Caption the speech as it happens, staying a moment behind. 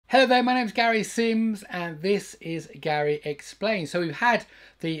Hello there, my name's Gary Sims and this is Gary Explains. So we've had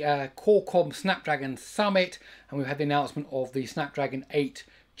the Qualcomm Snapdragon Summit and we've had the announcement of the Snapdragon 8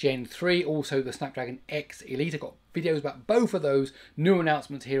 Gen 3, also the Snapdragon X Elite. I've got videos about both of those new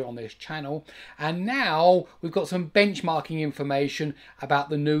announcements here on this channel. And now we've got some benchmarking information about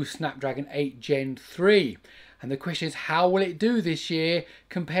the new Snapdragon 8 Gen 3. And the question is, how will it do this year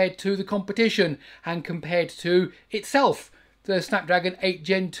compared to the competition and compared to itself? The Snapdragon 8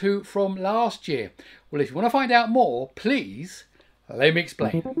 Gen 2 from last year. Well, if you want to find out more, please let me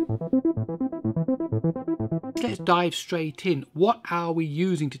explain. Let's dive straight in. What are we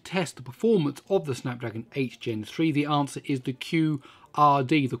using to test the performance of the Snapdragon 8 Gen 3? The answer is the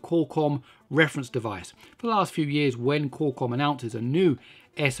QRD, the Qualcomm reference device. For the last few years, when Qualcomm announces a new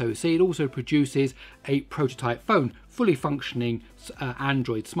SoC, it also produces a prototype phone, fully functioning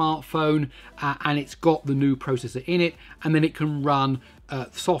Android smartphone, and it's got the new processor in it, and then it can run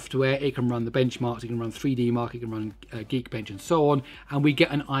software, it can run the benchmarks, it can run 3D Mark, it can run Geekbench and so on, and we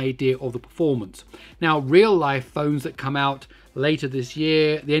get an idea of the performance. Now, real life phones that come out later this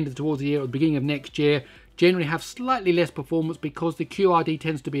year, towards the year or the beginning of next year, generally have slightly less performance because the QRD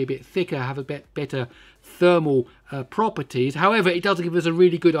tends to be a bit thicker, have a bit better thermal properties. However, it does give us a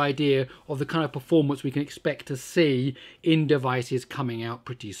really good idea of the kind of performance we can expect to see in devices coming out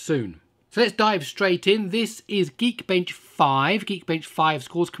pretty soon. So let's dive straight in. This is Geekbench 5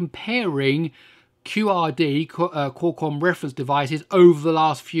 scores comparing QRD, Qualcomm reference devices over the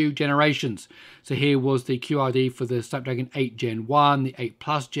last few generations. So here was the QRD for the Snapdragon 8 Gen 1, the 8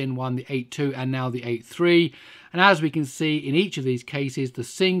 Plus Gen 1, the 8 2 and now the 8 3. And as we can see in each of these cases, the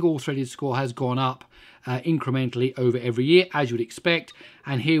single threaded score has gone up incrementally over every year, as you would expect.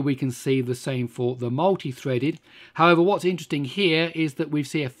 And here we can see the same for the multi-threaded. However, what's interesting here is that we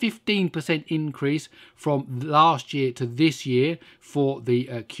see a 15% increase from last year to this year for the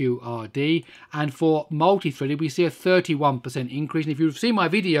QRD. And for multi-threaded, we see a 31% increase. And if you've seen my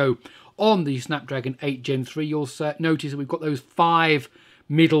video on the Snapdragon 8 Gen 3, you'll notice that we've got those 5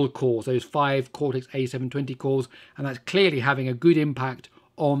 middle cores, those 5 Cortex A720 cores, and that's clearly having a good impact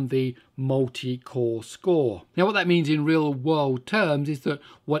on the multi-core score. Now, what that means in real world terms is that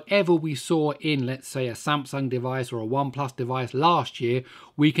whatever we saw in, let's say, a Samsung device or a OnePlus device last year,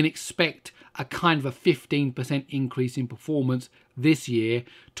 we can expect a kind of a 15% increase in performance this year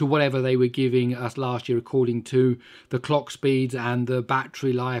to whatever they were giving us last year, according to the clock speeds and the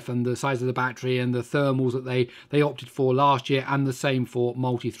battery life and the size of the battery and the thermals that they opted for last year, and the same for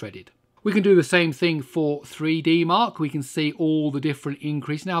multi-threaded. We can do the same thing for 3D Mark. We can see all the different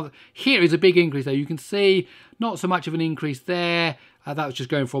increase. Now, here is a big increase though. You can see not so much of an increase there. That was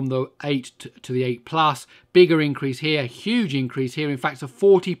just going from the 8 to the 8 Plus. Bigger increase here, huge increase here. In fact, a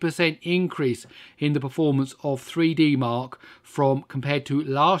 40% increase in the performance of 3D Mark compared to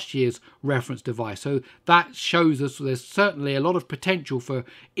last year's reference device. So that shows us there's certainly a lot of potential for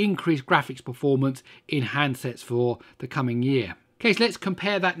increased graphics performance in handsets for the coming year. Okay, so let's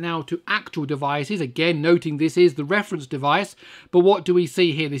compare that now to actual devices. Again, noting this is the reference device, but what do we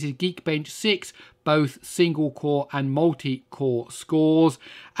see here? This is Geekbench 6, both single core and multi-core scores.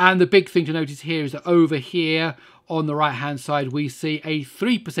 And the big thing to notice here is that over here on the right hand side, we see a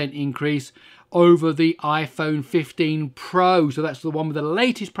 3% increase over the iPhone 15 Pro. So that's the one with the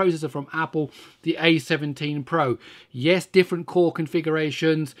latest processor from Apple, the A17 Pro. Yes, different core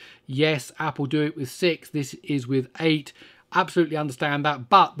configurations. Yes, Apple do it with 6. This is with 8. Absolutely understand that,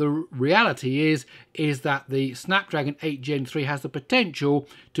 but the reality is that the Snapdragon 8 Gen 3 has the potential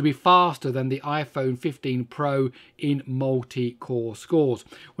to be faster than the iPhone 15 Pro in multi-core scores.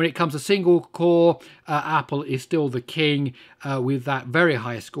 When it comes to single core, Apple is still the king with that very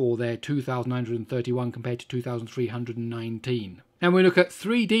high score there, 2,931 compared to 2,319. Now, when we look at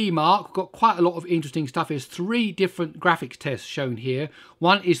 3D Mark, we've got quite a lot of interesting stuff. There's 3 different graphics tests shown here.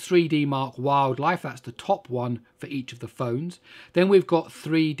 One is 3D Mark Wildlife. That's the top one for each of the phones. Then we've got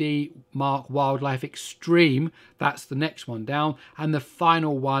 3D Mark Wildlife Extreme. That's the next one down. And the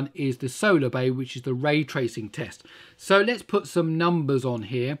final one is the Solar Bay, which is the ray tracing test. So let's put some numbers on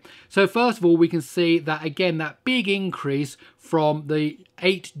here. So first of all, we can see that, again, that big increase from the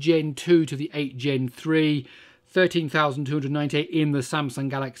 8 Gen 2 to the 8 Gen 3, 13,298 in the Samsung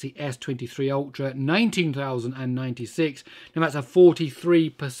Galaxy S23 Ultra, 19,096. Now that's a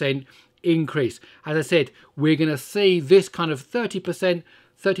 43% increase. As I said, we're going to see this kind of 30%,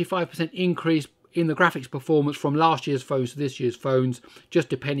 35% increase in the graphics performance from last year's phones to this year's phones, just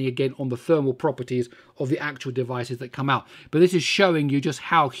depending again on the thermal properties of the actual devices that come out. But this is showing you just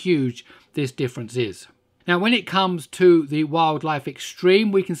how huge this difference is. Now, when it comes to the Wildlife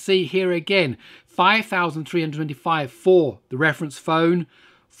Extreme, we can see here again, 5,325 for the reference phone,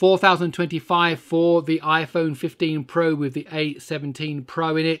 $4,025 for the iPhone 15 Pro with the A17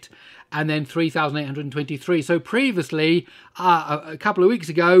 Pro in it, and then $3,823. So previously, a couple of weeks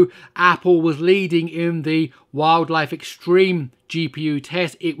ago, Apple was leading in the Wildlife Extreme GPU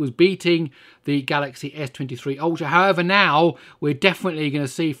test. It was beating the Galaxy S23 Ultra. However, now we're definitely going to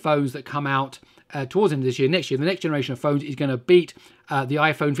see phones that come out towards the end of this year, next year. The next generation of phones is going to beat the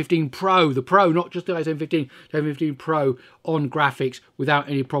iPhone 15 Pro, the Pro, not just the iPhone 15, the iPhone 15 Pro on graphics without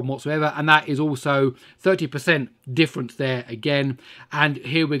any problem whatsoever. And that is also 30% difference there again. And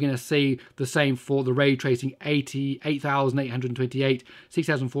here we're going to see the same for the ray tracing, 88,828,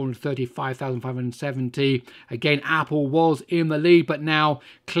 6,430, 5,570. Again, Apple was in the lead, but now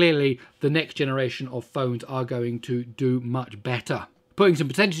clearly the next generation of phones are going to do much better. Putting some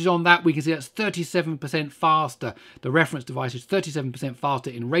percentages on that, we can see that's 37% faster. The reference device is 37% faster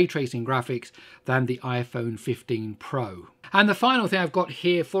in ray tracing graphics than the iPhone 15 Pro. And the final thing I've got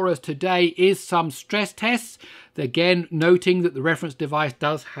here for us today is some stress tests. Again, noting that the reference device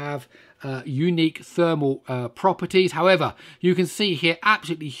does have unique thermal properties. However, you can see here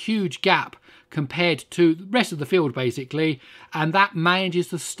absolutely huge gap compared to the rest of the field basically, and that manages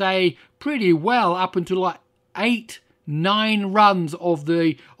to stay pretty well up until like 9 runs of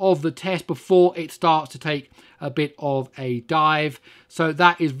the test before it starts to take a bit of a dive. So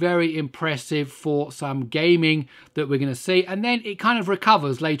that is very impressive for some gaming that we're going to see, and then it kind of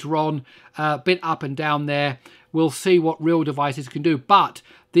recovers later on, a bit up and down there. We'll see what real devices can do, but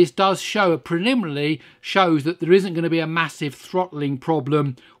this does show, preliminarily shows, that there isn't going to be a massive throttling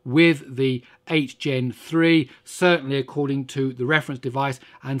problem with the H Gen 3, certainly according to the reference device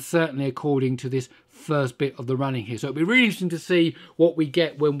and certainly according to this first bit of the running here. So it'll be really interesting to see what we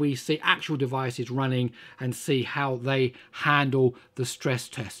get when we see actual devices running and see how they handle the stress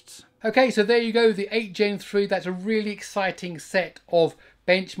tests. Okay, so there you go, the 8 Gen 3. That's a really exciting set of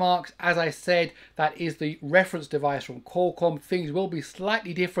benchmarks. As I said, that is the reference device from Qualcomm. Things will be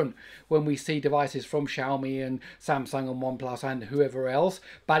slightly different when we see devices from Xiaomi and Samsung and OnePlus and whoever else,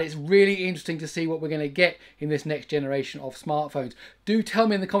 but it's really interesting to see what we're going to get in this next generation of smartphones. Do tell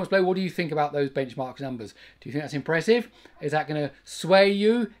me in the comments below, what do you think about those benchmark numbers? Do you think that's impressive? Is that going to sway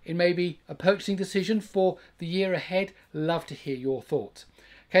you in maybe a purchasing decision for the year ahead? Love to hear your thoughts.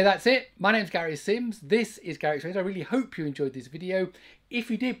 Okay, that's it. My name's Gary Sims. This is Gary Explains. I really hope you enjoyed this video.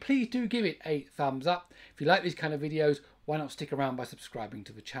 If you did, please do give it a thumbs up. If you like these kind of videos, why not stick around by subscribing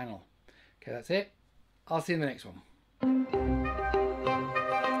to the channel? Okay, that's it. I'll see you in the next one.